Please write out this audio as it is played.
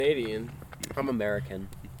Canadian. I'm American.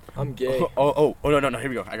 I'm gay. No, here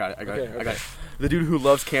we go. I got it. The dude who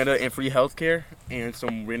loves Canada and free healthcare, and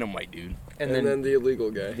some random white dude. And then the illegal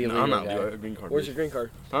guy. I'm not a green card. Where's your green card?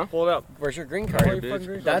 Huh? Pull it out. Where's your green card? Right,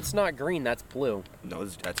 bitch. That's not green, that's blue. No,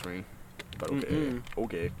 that's green. But okay. Mm-mm.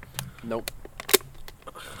 Okay. Nope.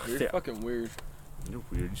 You're fucking weird. You're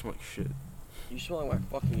weird. You smell like shit. You smell like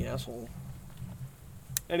my fucking asshole.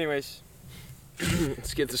 Anyways.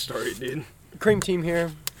 Let's get this started, dude. Cream team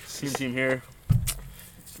here. Team here.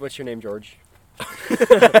 What's your name, George?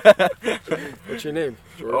 What's your name?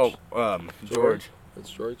 George. George. That's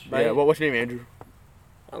George. Yeah. What's your name, Andrew?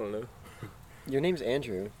 I don't know. Your name's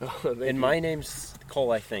Andrew. Thank you. my name's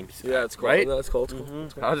Cole, I think. Yeah, it's Cole. Right? No, it's Cole. It's Cole. Mhm.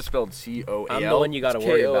 It's Cole. How's it spelled? C-O-A-L? I'm the one you gotta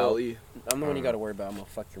worry about. K-O-L-E. I'm the one you gotta worry about. I'm gonna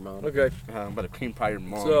fuck your mom. Okay. I'm about to cream pie your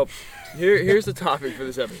mom. So, here's the topic for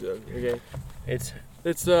this episode. Okay. It's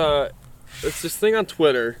It's this thing on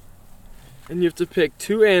Twitter, and you have to pick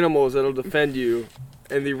 2 animals that'll defend you,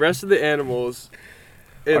 and the rest of the animals,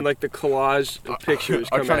 in like the collage of pictures,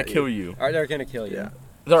 are come trying at to kill you. they're gonna kill you. Yeah.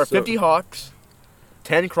 There are So- 50 hawks,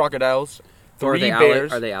 10 crocodiles, Or 3 are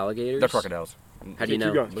bears. are they alligators? They're crocodiles. How do you Keep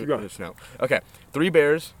know? going. Keep going. Listen out. Okay, 3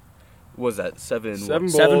 bears. What was that? 7 Seven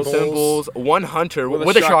what? bulls. 7 bulls. 1 hunter With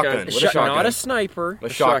with, a a shotgun. shotgun. With a shotgun. Not a sniper. A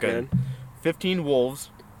shotgun. 15 wolves.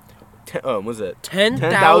 What was it?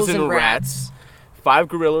 10,000 rats. 5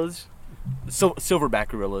 gorillas. Silverback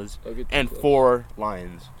gorillas. I'll get And too close. 4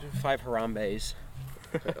 lions. 5 Harambe's.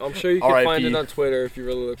 I'm sure you can R.I.P. find it on Twitter if you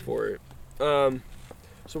really look for it.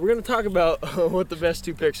 So we're gonna talk about what the best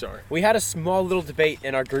 2 picks are. We had a small little debate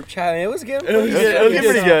in our group chat, and it was good. It was good. It was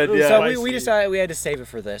pretty good, yeah. So Spicy. we decided we had to save it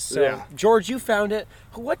for this. So Yeah. George, you found it.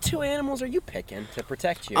 What 2 animals are you picking to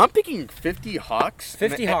protect you? I'm picking 50 hawks.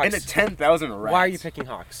 50 and, hawks. And 10,000 rats. Why are you picking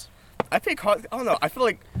hawks? I pick hawks. I don't know. I feel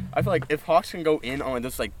like if hawks can go in on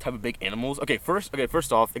this like type of big animals.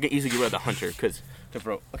 First off, they can easily get rid of the hunter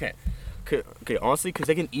honestly, because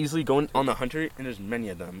they can easily go in on the hunter, and there's many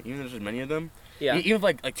of them. Even if there's many of them, Yeah. Even if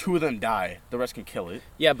like 2 of them die, the rest can kill it.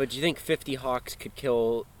 Yeah, but do you think 50 hawks could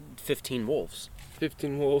kill 15 wolves?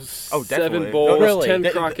 15 wolves. Oh, 7 definitely. bulls. Really? 10 They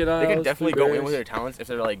crocodiles. can definitely 3 go in bears. with their talents if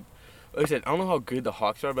they're like I said, I don't know how good the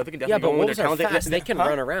hawks are, but they can Yeah, definitely but go in with wolves their are talents. fast. They can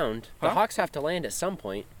run around. The Huh? hawks have to land at some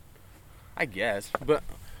point. I guess, but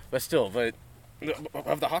still, if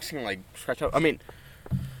the hawks can like scratch out. I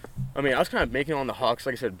mean, I was kind of making on the hawks,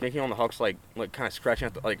 like I said, making on the hawks like kind of scratching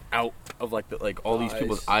out out of like all these Eyes.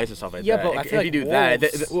 people's eyes and stuff like Yeah, that. but I If feel you like do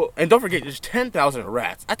that, wolves- and don't forget, there's 10,000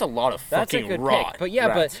 rats. That's a lot of That's a fucking good raw pick. But yeah,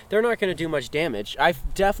 rats. but they're not going to do much damage. I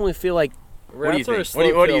definitely feel like What do you Rats are a think?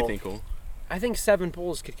 slow What do you kill. think, Cole? I think 7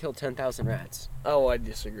 bulls could kill 10,000 rats. Oh, I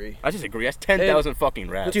disagree. I disagree. That's 10,000 fucking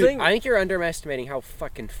rats. Dude, thing- I think you're underestimating how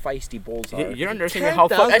fucking feisty bulls are. You're underestimating how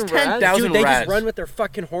fucking. That's 10,000 rats? 10,000 Dude, they rats. just run with their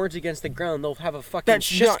fucking horns against the ground. They'll have a fucking That's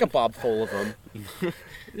shish not- kebab full of them.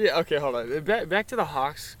 Yeah, okay, hold on. Back to the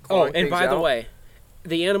hawks. Oh, clawing and things by the out. way,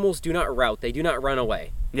 the animals do not rout. They do not run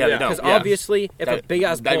away. Yeah, Yeah. they don't. Because Yeah. obviously, if a That- big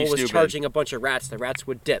ass that'd bull be was stupid. charging a bunch of rats, the rats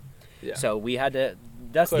would dip. Yeah. So we had to.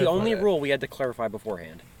 That's the Clarify only that. rule we had to clarify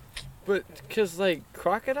beforehand. But, because, like,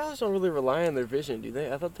 crocodiles don't really rely on their vision, do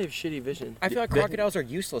they? I thought they have shitty vision. I feel like crocodiles are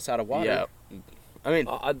useless out of water. Yeah. I mean,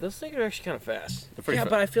 Those things are actually kind of fast. they're pretty Yeah, fa-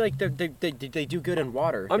 but I feel like they do good in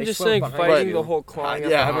water. I'm They just swim saying, behind fighting you. the whole clawing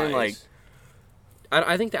yeah, out the I mean, eyes.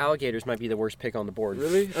 I think the alligators might be the worst pick on the board.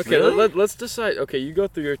 Really? Okay, Really? let's decide. Okay, you go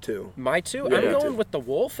through your 2. My 2? Yeah, I'm yeah. going with the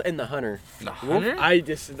wolf and the hunter. the hunter?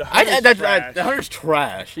 The The hunter's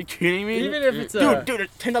trash. You kidding me? Even if it's a... Dude,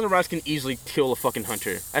 10,000 rats can easily kill a fucking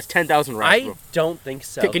hunter. That's 10,000 rats. I bro. don't think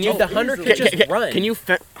so. Can you- Dude, the hunter can just run. Can you?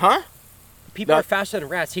 Huh? People that- are faster than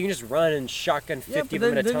rats. He can just run and shotgun 50 of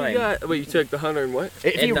them at a time. You got, wait, you took the hunter and what? If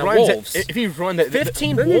And he the runs, wolves. if he run the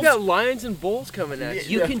 15 Then you wolves. got lions and bulls coming at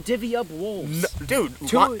you. You can divvy up wolves. No, dude,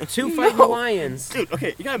 Two fighting no. lions. Dude,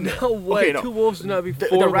 okay, you gotta. No way. Okay, no. 2 wolves do not be The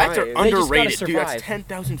 4 rats are lions. They just gotta underrated, dude. That's survive.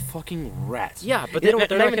 10,000 fucking rats. Yeah, but they're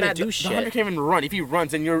not even gonna that, do the shit. hunter can't even run. If he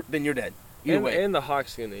runs, then you're dead. Either way. And the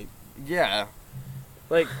hawk's gonna eat. Yeah.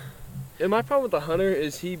 Like, and my problem with the hunter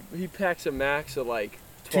is he packs a max of like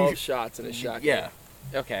 12 shots in a shotgun. Yeah.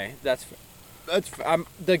 Okay, that's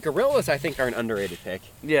the gorillas. I think are an underrated pick.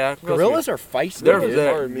 Yeah. Gorillas are feisty. They're- dude.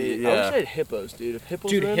 they're- Hard meat. I yeah. wish I had hippos, dude. If hippos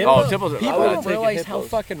Dude, were in hippos- Oh, hippos are. People I would've don't taken realize how hippos.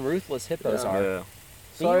 fucking ruthless hippos Yeah. are. Yeah.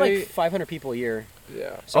 They eat Sorry. like 500 people a year.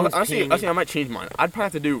 Yeah. Someone's Honestly, peeing- I might change mine. I'd probably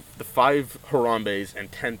have to do the 5 Harambe's and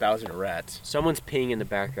 10,000 rats. Someone's peeing in the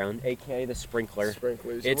background, aka the sprinkler.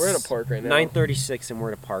 Sprinklers. It's We're in a park right now. 9:36 and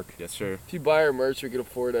we're at a park. Yes, sir. If you buy our merch, we can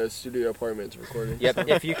afford a studio apartment to record in. Yep.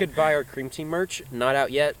 If you could buy our Cream Team merch, not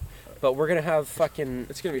out yet, but we're gonna have fucking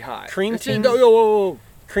It's gonna be hot. Cream It's team- No, whoa.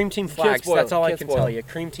 Cream Team can't flags. spoil That's it, all I can't can spoil tell it. you.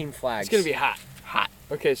 Cream Team flags. It's gonna be hot. Hot.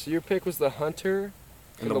 Okay, so your pick was the hunter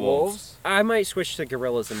And and the the wolves. wolves. I might switch to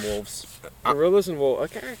gorillas and wolves. Gorillas and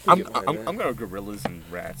wolves. Okay, I can get behind that. I'm going gorillas and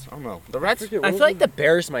rats. I don't know. The rats, Forget I feel wolves like and- the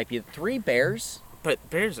bears might be 3 bears. but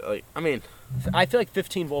bears, like, I mean, I feel like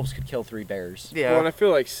 15 wolves could kill 3 bears. yeah. Well, and I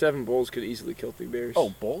feel like 7 bulls could easily kill 3 bears. Oh,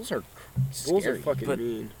 bulls are bulls scary. are fucking but-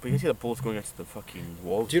 mean. But you see the bulls going against the fucking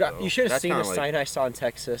wolves. Dude, though. you should have That's seen the kinda like- sign I saw in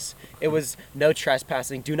Texas. It was no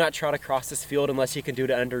trespassing. Do not trot across this field unless you can do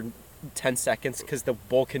it under 10 seconds because the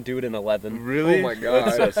bull can do it in 11. Really? Oh my God.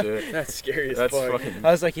 That's so sick. That's scary as That's fuck. fucking.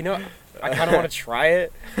 I was like, you know, I kind of want to try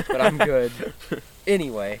it, but I'm good.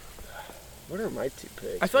 Anyway, What are my 2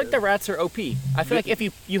 picks? I feel like the man? rats are OP. I feel like if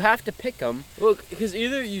you have to pick them, Look, because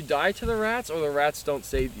either you die to the rats or the rats don't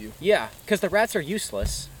save you. yeah, because the rats are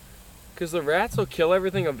useless. Because the rats will kill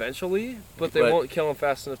everything eventually, but they But- won't kill them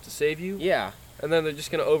fast enough to save you. Yeah, And then they're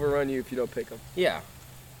just going to overrun you if you don't pick them. yeah.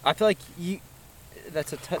 I feel like you.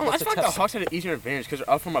 That's a Oh, I that's a feel like the tough. hawks have an easier advantage because they're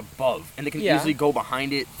up from above and they can Yeah. easily go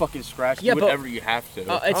behind it, fucking scratch, Yeah, do but- whatever you have to. It's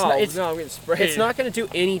oh, not. It's, no, I'm getting sprayed. it's not going to do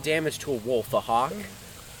any damage to a wolf. A hawk.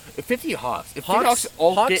 If 50 hawks, if 50 Hawks- hawks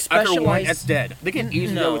all hawks get after one, specialize- that's dead. They can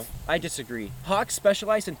easily go No, with. I disagree. Hawks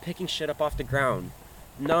specialize in picking shit up off the ground,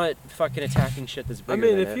 not fucking attacking shit that's I bigger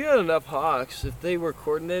mean, than if it. you had enough hawks, if they were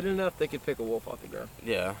coordinated enough, they could pick a wolf off the ground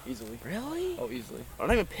Yeah. easily. Really? Oh, easily. I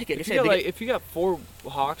don't even pick it. If Just you, say got, they like, get- if you got 4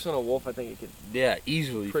 hawks on a wolf, I think it could yeah,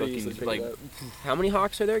 easily pretty fucking easily pick like it up. How many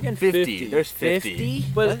hawks are there again? 50. 50. There's 50.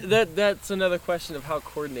 But that's another question of how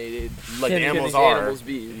coordinated Like Can the animals these are. animals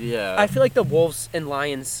be. Yeah. I feel like the wolves and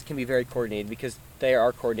lions can be very coordinated because they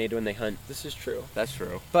are coordinated when they hunt. This is true. That's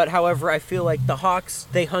true. But however, I feel like the hawks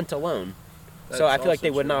they hunt alone, so I That's feel like they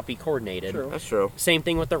also would true. not be coordinated. True. That's true. Same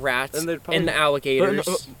thing with the rats And they'd and, probably- the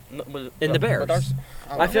alligators and the bears.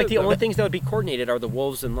 I feel like the only things that would be coordinated are the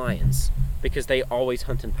wolves and lions because they always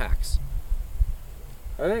hunt in packs.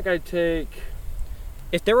 I think I'd take.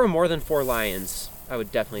 If there were more than 4 lions, I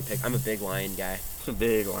would definitely pick. I'm a big lion guy. It's a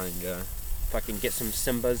big lion guy. Fucking get some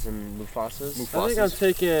Simbas and Mufasas. I think I'm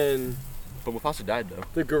taking But Mufasa died though.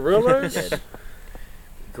 the gorillas. Dead.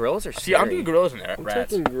 Gorillas are See, I'm scary. doing gorillas and I'm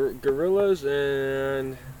rats. taking gorillas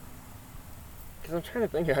and. Because I'm trying to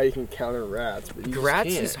think of how you can counter rats. But you just Rats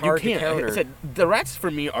can't. is hard to Like I counter. said, the rats for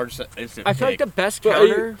me are just an instant I feel like pick. the best But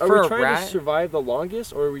counter are for we a trying rat. to survive the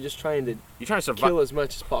longest, or are we just trying to You're trying to survive. kill as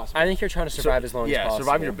much as possible? I think you're trying to survive as long as possible.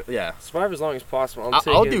 survive your yeah. Survive as long as possible.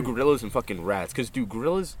 I'll do gorillas and fucking rats because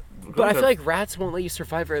gorillas. But I feel like rats won't let you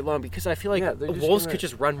survive very long because I feel like Yeah, they're just wolves gonna- could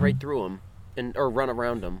just run right through them or run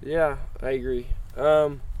around them. Yeah, I agree.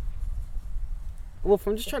 Well, if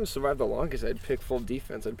I'm just trying to survive the longest, I'd pick full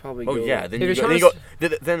defense. I'd probably Oh go. yeah, then If you you're go, then, you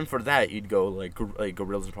trying go then for that you'd go like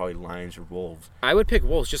gorillas and probably lions or wolves. I would pick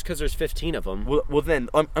wolves just because there's 15 of them. Well then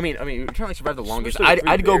I mean you're trying to survive the longest. Especially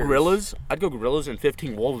I'd go bears. gorillas. I'd go gorillas and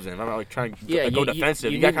 15 wolves in. I'm not like trying to Yeah, go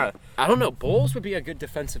defensive. You, need- got kind of I don't know. Bulls would be a good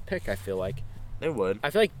defensive pick. I feel like. they would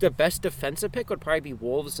I feel like the best defensive pick would probably be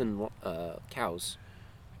wolves and cows.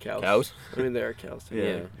 Cows. cows. I mean, there are cows too.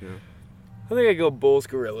 Yeah. I think I'd go bulls,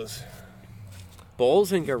 gorillas.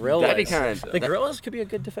 Bulls and gorillas. That'd be kind The gorillas could be a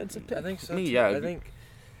good defensive pick. I think so. Me, too. yeah. I think.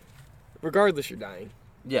 Regardless, you're dying.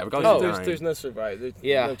 Yeah, There's, regardless. there's, of there's no survive. There's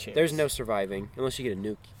Yeah, no chance. there's no surviving unless you get a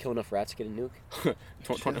nuke. Kill enough rats to get a nuke.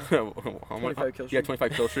 25 kill Yeah, streak.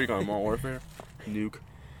 25 kill streak on Modern Warfare. Nuke.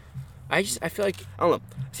 I feel like I don't know.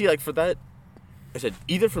 See, like for that, I said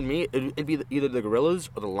either for me it'd be either the gorillas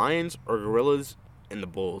or the lions or gorillas and the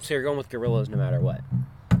bulls. so you're going with gorillas no matter what.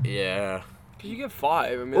 Yeah. 'Cause you get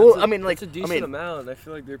 5. I mean, Well, that's I mean, like, that's a I decent mean- amount. I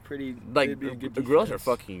feel like they're pretty. Like they'd be a good the gorillas are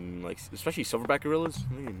defense. fucking like, especially silverback gorillas.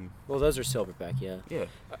 I mean, Well, those are silverback, yeah. yeah.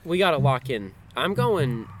 We gotta lock in. I'm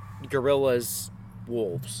going gorillas,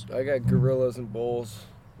 wolves. I got gorillas and bulls.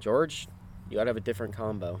 George, you gotta have a different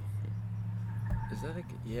combo. Is that a?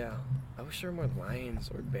 Yeah. I wish there were more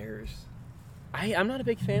lions or bears. I'm not a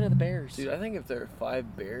big fan of the bears. Dude, I think if there are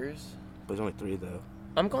 5 bears. But there's only 3 though.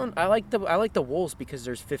 I'm going. I like the wolves because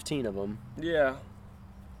there's 15 of them. Yeah.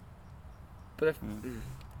 But if. I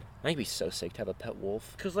think it'd be so sick to have a pet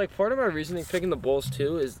wolf. Because, like, part of my reasoning picking the bulls,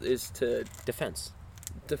 too, is to Defense.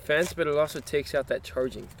 defense, but it also takes out that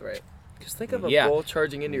charging threat. Because think of a Yeah. bull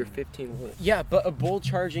charging into your 15 wolves. Yeah, but a bull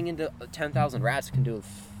charging into 10,000 rats can do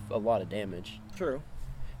a lot of damage. True.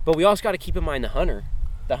 But we also got to keep in mind the hunter.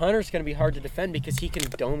 The hunter's going to be hard to defend because he can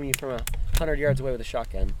dome you from 100 yards away with a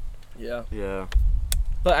shotgun. Yeah. Yeah.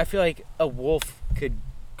 But I feel like a wolf could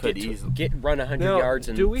Could easily. run 100 Now, yards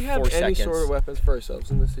in do we have 4 any seconds. sort of weapons for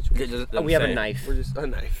ourselves in this situation? Oh, we have a knife. We're just a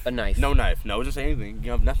knife. A knife. No knife. No, just anything.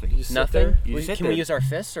 You have nothing. You just sit Nothing. there? You sit Can we there. use our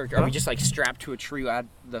fists, or are Huh? we just like strapped to a tree at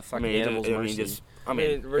the fucking animal's mercy? I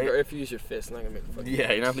mean, if you use your fist, not gonna make a fucking.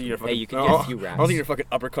 Yeah, you're not thinking you're fucking. Hey, you can get a few I don't rats. think you're fucking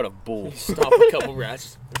uppercut a bull. Stop a couple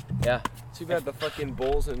rats. Yeah. Too bad the fucking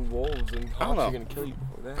bulls and wolves and I don't hawks are know. gonna kill you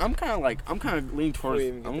before that. I'm kind of leaning towards. we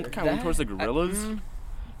even get I'm there. kind of leaning towards the gorillas.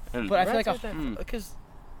 And But I feel Rats like aren't that because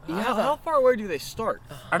Yeah, how far away do they start?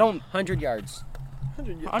 I don't. 100 yards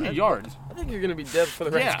 100 yards. I think you're gonna be dead before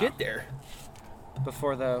the rats Yeah. get there.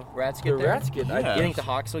 before the rats The get there. rats get. Yeah. You think the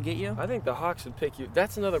hawks will get you? I think the hawks would pick you.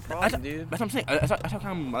 That's another problem, dude. That's what I'm saying. That's how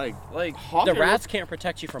I'm like. Like Hawks The are- rats can't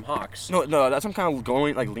protect you from hawks. No, that's what I'm kind of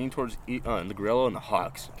going like leaning towards the gorilla and the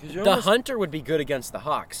hawks. 'cause you're The almost- hunter would be good against the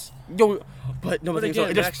hawks. Yo, but no, But but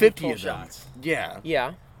again, there's maximum 50 12 of them. shots. Yeah.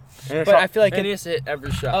 Yeah. And But I feel like and he has to hit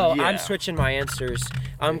every shot. Oh, Yeah. I'm switching my answers.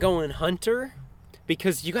 I'm going hunter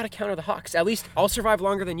because you got to counter the hawks. At least I'll survive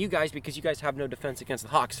longer than you guys because you guys have no defense against the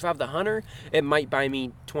hawks. If I have the hunter, it might buy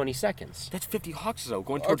me 20 seconds. that's 50 hawks though,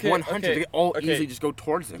 going towards Okay, 100. okay, They all okay. easily just go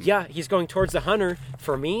towards them. Yeah, he's going towards the hunter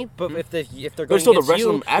for me, but if they're But going still, the against rest of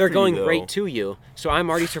you, them after they're you, going though. right to you. So I'm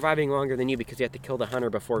already surviving longer than you because you have to kill the hunter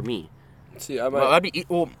before me. See, I might. Well, that'd be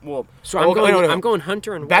well. So well, I'm going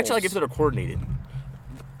hunter and back to like wolves. if they're coordinated.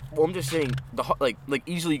 Well, I'm just saying the like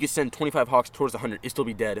easily you could send 25 hawks towards the 100, it'd still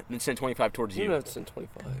be dead, and then send 25 towards you you, don't have to send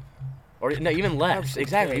 25. or no, even less. Okay.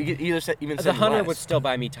 Exactly. You could either even The send hunter less. would still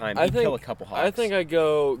buy me time. I He'd think kill a couple hawks. I think I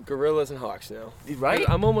go gorillas and hawks now. Right?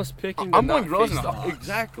 I'm almost picking. to I'm going not gorillas face and the hawks.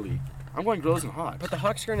 Exactly. I'm going gorillas and hawks. But the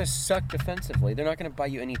hawks are gonna suck defensively. They're not gonna buy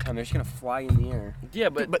you any time. They're just gonna fly in the air. Yeah,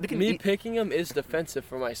 but But they can me eat- picking them is defensive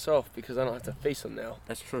for myself because I don't have to face them now.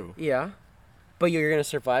 That's true. Yeah. But you're gonna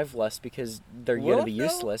survive less because they're Will gonna be it, though?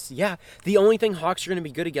 useless. Yeah. The only thing hawks are gonna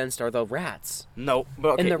be good against are the rats. No,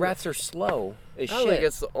 but okay. And the rats are slow as I don't think shit.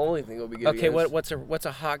 it's the only thing will be good. Okay, against. what's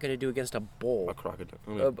a hawk gonna do against a bull? a crocodile.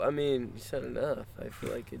 I mean, you said enough. I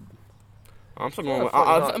feel like it. I'm still Yeah, going. With,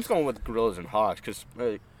 fucking I'm hawks. just going with gorillas and hawks because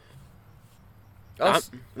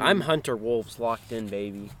I'm hunter wolves locked in,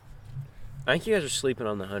 baby. I think you guys are sleeping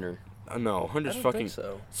on the hunter. no, I hunter's don't fucking. think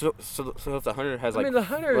so. So if the hunter has I like mean, the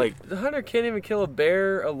hunter, like the hunter can't even kill a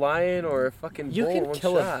bear, a lion, or a fucking You bull can in one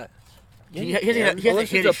kill a- shot. he has to Unless hit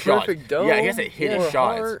it's his a shot. perfect dome. Yeah, he has to hit or his a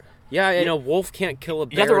shots. heart. Yeah, and a wolf can't kill a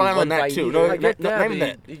bear. You have to rely in on one that, bite too. either. No, I get not that, even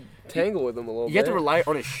but that. you tangle with them a little bit. You have to rely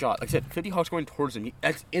on his shot. Like I said, 50 hawks going towards him.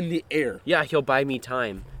 That's in the air. Yeah, he'll buy me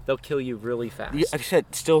time. They'll kill you really fast. Like I said,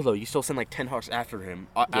 still though, you still send like 10 hawks after him,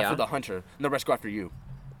 Yeah. after the hunter, and the rest go after you,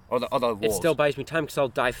 or the other wolves. It still buys me time because I'll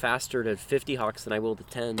die faster to 50 hawks than I will to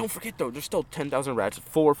 10. Don't forget though, there's still 10,000 rats,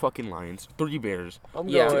 4 fucking lions, 3 bears. I'm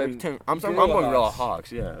Yeah. going. 10, I'm going gorilla gorilla hawks.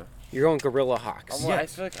 hawks. Yeah. You're going gorilla hawks. I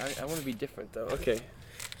feel like I want to be different though. Okay,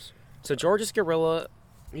 So George is gorilla.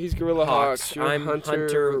 he's gorilla Hawks. hawks. You're I'm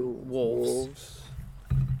hunter wolves. wolves.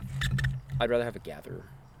 I'd rather have a gatherer.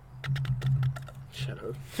 Shut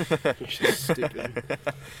up. You're just stupid.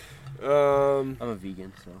 I'm a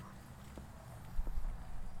vegan, so.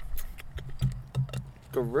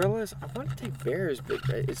 Gorillas. I want to take bears, but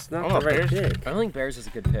it's not Oh, the right bears? pick. I don't think bears is a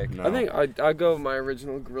good pick. No. I think I go with my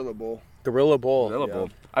original gorilla bull. Gorilla bull. Gorilla yeah. bull.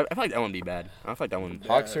 I feel like that wouldn't be bad. I feel like that one.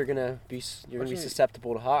 Hawks are gonna be. You're gonna be Okay.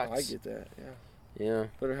 susceptible to hawks. I get that. Yeah. Yeah.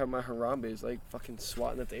 Better have my Harambe's like fucking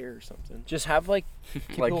swatting at the air or something. Just have like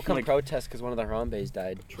people come like- protest because one of the Harambe's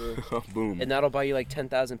died. True. Boom. And that'll buy you like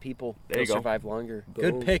 10,000 people. There you They'll go. survive longer.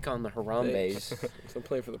 Boom. Good pick on the Harambe's. So I'm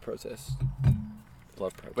playing for the protest.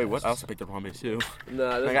 Love protests. Wait, what? I also picked the Harambe too.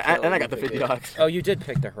 Nah, And I got the 50 hawks. Oh, you did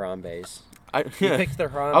pick the Harambe's. I, You picked the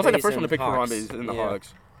Harambe's. I was like the first one to and pick the hawks. Harambe's and the Yeah.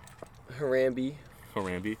 hawks. Harambe.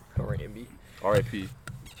 Harambe. Harambe. R.I.P.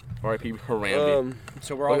 R.I.P. Harambe.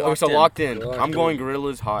 So we're all Okay, locked so in. locked in. Locked I'm in. going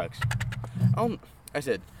gorillas, hawks. I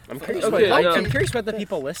said. I'm curious, Okay, what, no. I'm curious what the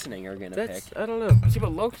people listening are gonna That's pick. I don't know. See,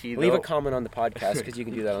 but low key Leave though. a comment on the podcast because you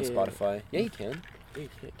can do that on You can't. Spotify. Yeah, you can. You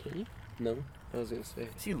can't, can you? No, I was gonna say.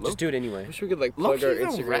 See, low just do it anyway. Wish we could like Low plug key our though,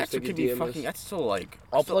 Instagrams rats so could you be DM fucking. us. That's still like.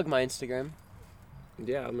 I'll still- plug my Instagram.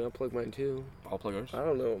 Yeah, I mean I'll plug mine too. All pluggers. I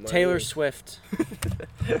don't know what mine Taylor is. Swift.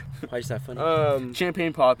 Why is that funny?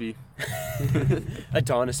 Champagne Poppy.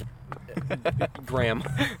 Adonis Graham.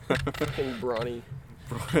 fucking brawny.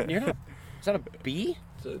 You're not. Is that a bee?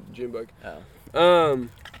 It's a June bug. Oh.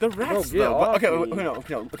 The rats get though. off Okay, me. okay,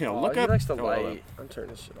 no, Oh, look he up. likes the no, hold on. light. I'm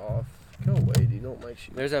turning this shit off. Go away, dude. Don't like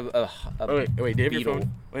shoot. There's a Wait, do you have your beetle.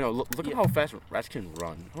 phone? Wait, no, look at how fast rats can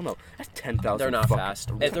run. Oh no, that's 10,000. They're not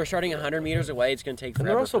fast. If they're starting 100 meters away, it's gonna take And forever.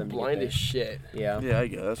 they're also for them to get blind there. as shit. Yeah. Yeah, I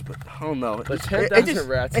guess, but I don't know. But 10,000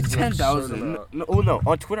 rats It's is an absurd 10,000. amount. No, oh no,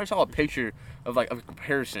 on Twitter I saw a picture of like a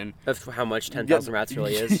comparison. Of how much 10,000 rats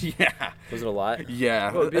really is. Yeah. Was it a lot?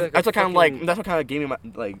 Yeah. Well, it'd be like That's a what kind of like. fucking- That's what kind of gaming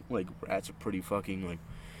like rats are pretty fucking like.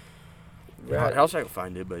 Rat- How else I can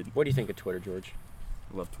find it, but What do you think of Twitter, George?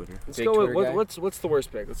 I love Twitter. Let's Big go with Twitter guy? what's the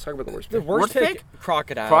worst pick? Let's talk about the worst The pick. worst Worst pick?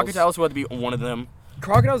 Crocodiles. Crocodiles would be one of them.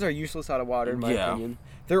 Crocodiles are useless out of water, in my Yeah. opinion.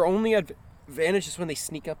 Their only advantage is when they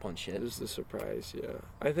sneak up on shit. It was the surprise, yeah.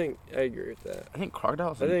 I agree with that. I think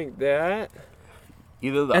crocodiles. I think that.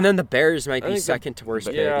 either the And then the bears might I be think the- second to worst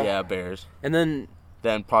Ba- pick. Yeah. yeah, bears. And then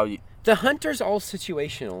Then probably the hunter's all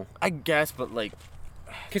situational. I guess, but like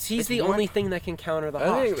Because he's It's the one- only thing that can counter the I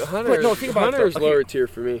hawks. think Hunter. But no, think about it, Hunter's though. Okay. lower tier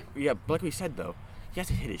for me. yeah, but like we said though, he has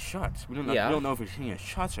to hit his shots. We don't know. Yeah. We don't know if he's hitting his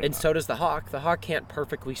shots or And not. so does the hawk. The hawk can't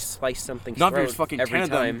perfectly slice something's Not if throat there's fucking every 10 of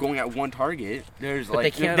them time. going at one target. There's But like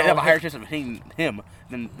they can't they have all a higher hit- chance of hitting him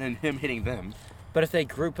than him hitting them. But if they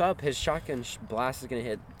group up, his shotgun blast is going to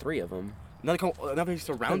hit 3 of them. Now they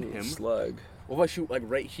surround him. Slug. Well, if I shoot like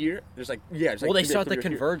right here, there's like there's, like, Well, they three still have to here.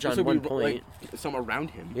 converge on So we, one point. Like, some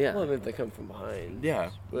around him. Yeah. Well, if they come from behind.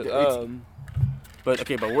 Yeah. But It's- but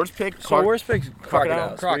okay, but worst pick. so worst pick's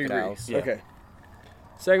crocodile. crocodiles. We agree. Crocodiles. Yeah. Okay.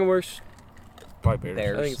 Second worst, Probably bears.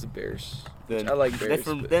 Bears. I think it's the Bears. Then, I like then bears.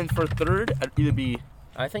 for, but- then for third, I'd either be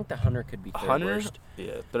I think the hunter could be a third hunter. worst.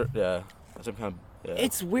 Yeah, third. Yeah, some kind of. Yeah.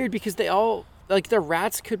 It's weird because they all like the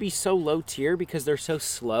rats could be so low tier because they're so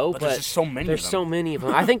slow, but but there's just so many. there's of them. so many of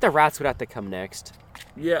them. I think the rats would have to come next.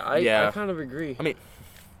 Yeah, I Yeah. kind of agree. I mean,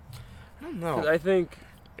 I don't 'Cause know. I think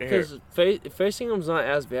Here. because facing them's not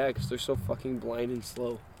as bad because they're so fucking blind and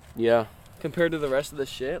slow Yeah. compared to the rest of the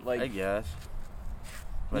shit. I Like guess.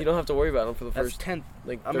 you don't have to worry about them for the That's first 10.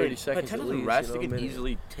 like I 30 mean, seconds. but 10 at of the least, rats you know, they a can minute.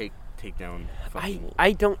 easily take down. I fucking-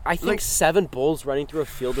 think Like- 7 bulls running through a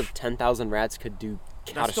field of 10,000 rats could do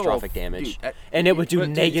That's catastrophic still- damage. dude, and it would do but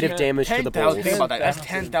dude, negative 10 damage to the 10,000. bulls. Think about that. That's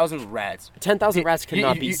 10,000. 10,000 rats. 10,000 rats could You-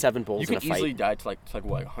 not you- beat 7 bulls You in a can easily fight. die to like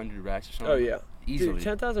what 100 rats or something. Oh yeah, easily. Dude,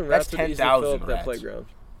 10,000 That's rats would easily 10,000 fill up that rats. playground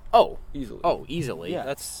Oh, easily. oh, easily. Yeah.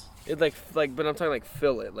 That's it. Like, but I'm talking like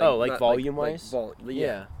fill it. Like, Oh, like not, volume-wise?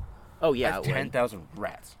 Yeah. Oh yeah, That's it would. 10,000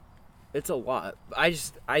 rats. It's a lot.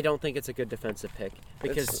 I don't think it's a good defensive pick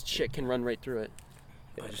because It's- shit can run right through it,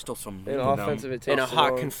 But there's still some. In of them. offensive, it takes and a so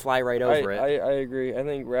hawk long. can fly right over it. I agree. I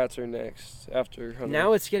think rats are next after hunter.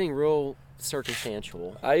 Now it's getting real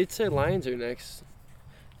circumstantial. I'd say lions are next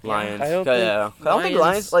Lions. I don't yeah. think I don't think lions-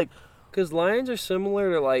 lions like. because lions are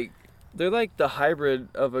similar to like they're like the hybrid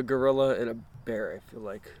of a gorilla and a bear. I feel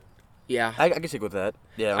like Yeah, I can stick with that.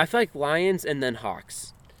 Yeah. I feel like lions and then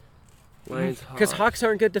hawks lions because hawks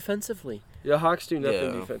aren't good defensively Yeah, hawks do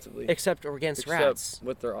nothing Yeah. defensively except against except rats.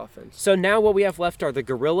 with their offense. So now what we have left are the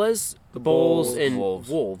gorillas, The bulls, bulls, and wolves.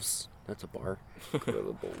 wolves. That's a bar.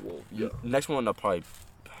 Gorilla, bull, wolf. Yeah. Next one, I'll probably.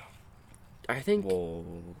 I think I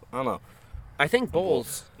don't know.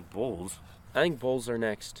 bulls. Bulls. I think bulls are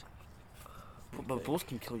next. But bulls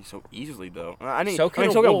can kill you so easily, though. I mean, So can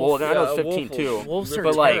a so can wolf. I know Yeah, it's a wolf 15 will too. Wolves are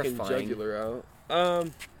but like, terrifying. jugular out.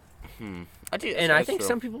 And I think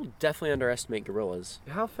some people definitely underestimate gorillas.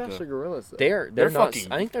 How fast Yeah. are gorillas? Though? They're not.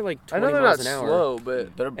 fucking- I think they're like I 20 know they're miles not an hour. slow,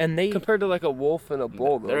 but they're And they compared to like a wolf and a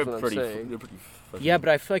bull, though, they're is what pretty. I'm saying. They're pretty. fucking- yeah, but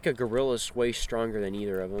I feel like a gorilla's way stronger than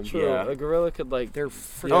either of them. True. Yeah. A gorilla could like. They're Oh,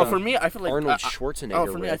 freaking for me, I feel like Arnold I- Schwarzenegger.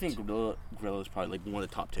 Oh, for me, I ripped. think gorilla is probably like one of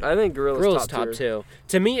the top 2. I think gorillas, gorillas top top tier. 2.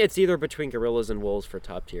 To me, it's either between gorillas and wolves for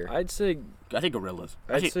top tier. I'd say I think gorillas.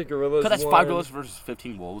 I'd say gorillas. Because that's one. 5 gorillas versus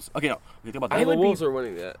 15 wolves. Okay, no. Okay, think about that. And the would be- wolves are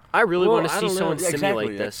winning that. I really Well, want to I see don't know. someone Yeah, simulate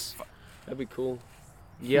exactly. this. That'd be cool.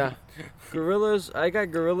 Yeah, Gorillas. I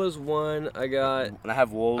got gorillas 1. I got. And I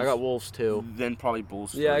have wolves. I got wolves 2. Then probably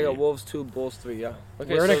bulls. Yeah, I 3. got wolves 2, bulls 3. Yeah.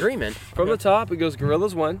 Okay. We're in so agreement. From the top, it goes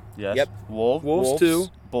gorillas 1, Yes. Yep. Wolves. wolves 2,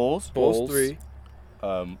 Bulls. bulls Bulls. 3,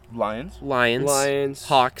 Lions. Lions, lions,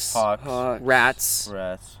 hawks, Hawks. rats,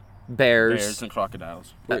 Rats. bears, Bears and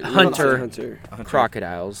crocodiles. Wait, hunter. Hunter.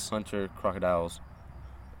 crocodiles. Hunter. Crocodiles.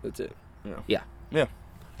 That's it. Yeah. I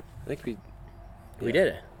think we. We did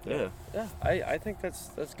it. Yeah. Yeah, I think that's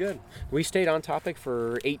good. We stayed on topic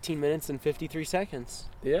for 18 minutes and 53 seconds.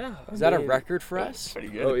 Yeah. Is that a record for us? Pretty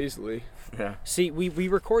good. Oh, easily. Yeah. See, we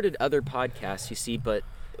recorded other podcasts, you see, but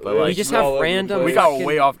But, we like, just all have over the random. place. We got fucking-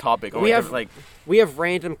 way off topic. We have- like We have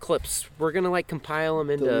random clips. We're gonna like compile them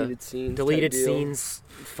into Deleted scenes. deleted type deal. scenes,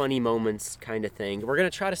 funny moments, kind of thing. We're gonna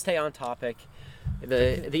try to stay on topic.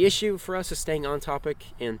 The issue for us is staying on topic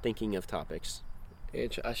and thinking of topics.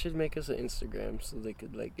 I should make us an Instagram so they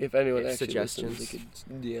could like, if anyone If actually suggestions. listens,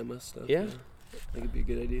 they could DM us stuff. Yeah. I think it'd be a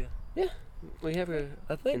good idea. We have a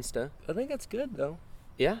I think Insta. that's good though.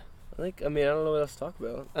 Yeah. I don't know what else to talk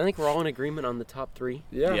about. I think we're all in agreement on the top 3.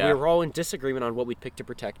 Yeah. Yeah. We were all in disagreement on what we'd pick to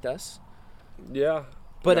protect us. Yeah.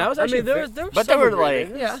 But Yeah. that was actually I mean, there was but some they were,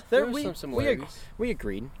 agreement. like- Yeah, there we- were some we similarities. We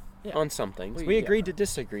agreed Yeah. on some things. We- We yeah. agreed to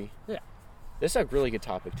disagree. Yeah. This is a really good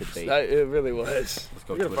topic to debate. It really was. Let's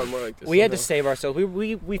go We gotta Twitter. find more like this. We had to somehow. save ourselves. We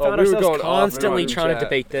found we were ourselves going off in constantly the trying to chat.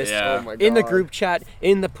 debate this. Yeah. Oh my In the God. group chat,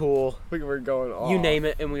 in the pool, We were going off. you name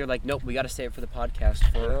it, and we were like, nope, we got to save it for the podcast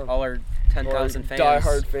for Yeah. all our 10,000 fans.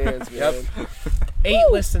 Diehard fans, man. Yep.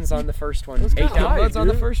 8 listens on the first one. Let's 8 go. downloads on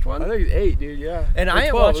the Dude. first I one. think it's 8, dude. Yeah. And Or I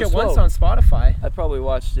ain't 12, watched it 12. once on Spotify. I probably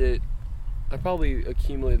watched it. I probably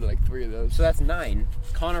accumulated like 3 of those. So that's 9.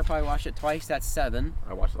 Connor probably watched it twice. That's 7.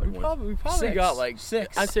 I watched it like once. we probably 6. got like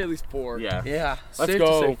 6. I'd say at least 4. Yeah. Yeah. Let's Safe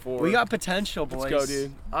go. To say 4. We got potential, boys. Let's go,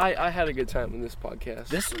 dude. I had a good time in this podcast.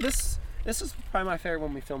 This is probably my favorite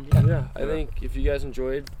one we filmed yet. Yeah, I think if you guys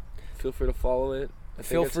enjoyed, feel free to follow it. I think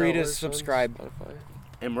Feel that's free how it to works on subscribe. Spotify.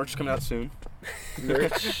 And merch is coming out soon.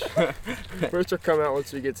 Merch. Merch will come out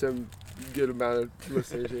once we get some good amount of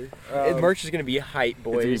listeners here. Merch is gonna be hype,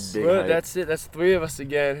 boys. big Well, hype. that's it. That's 3 of us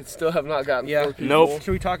again. Still have not gotten Yeah. 4 people. Nope.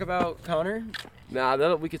 Should we talk about Connor?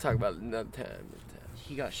 Nah, we could talk about it another time.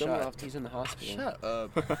 He got Someone- shot. He's in the hospital. Shut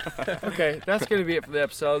up. Okay, that's gonna be it for the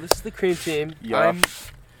episode. This is the Cream Team. Yeah.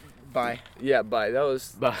 Bye. Yeah, bye. That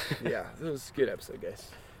was But yeah, that was a good episode, guys.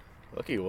 lucky.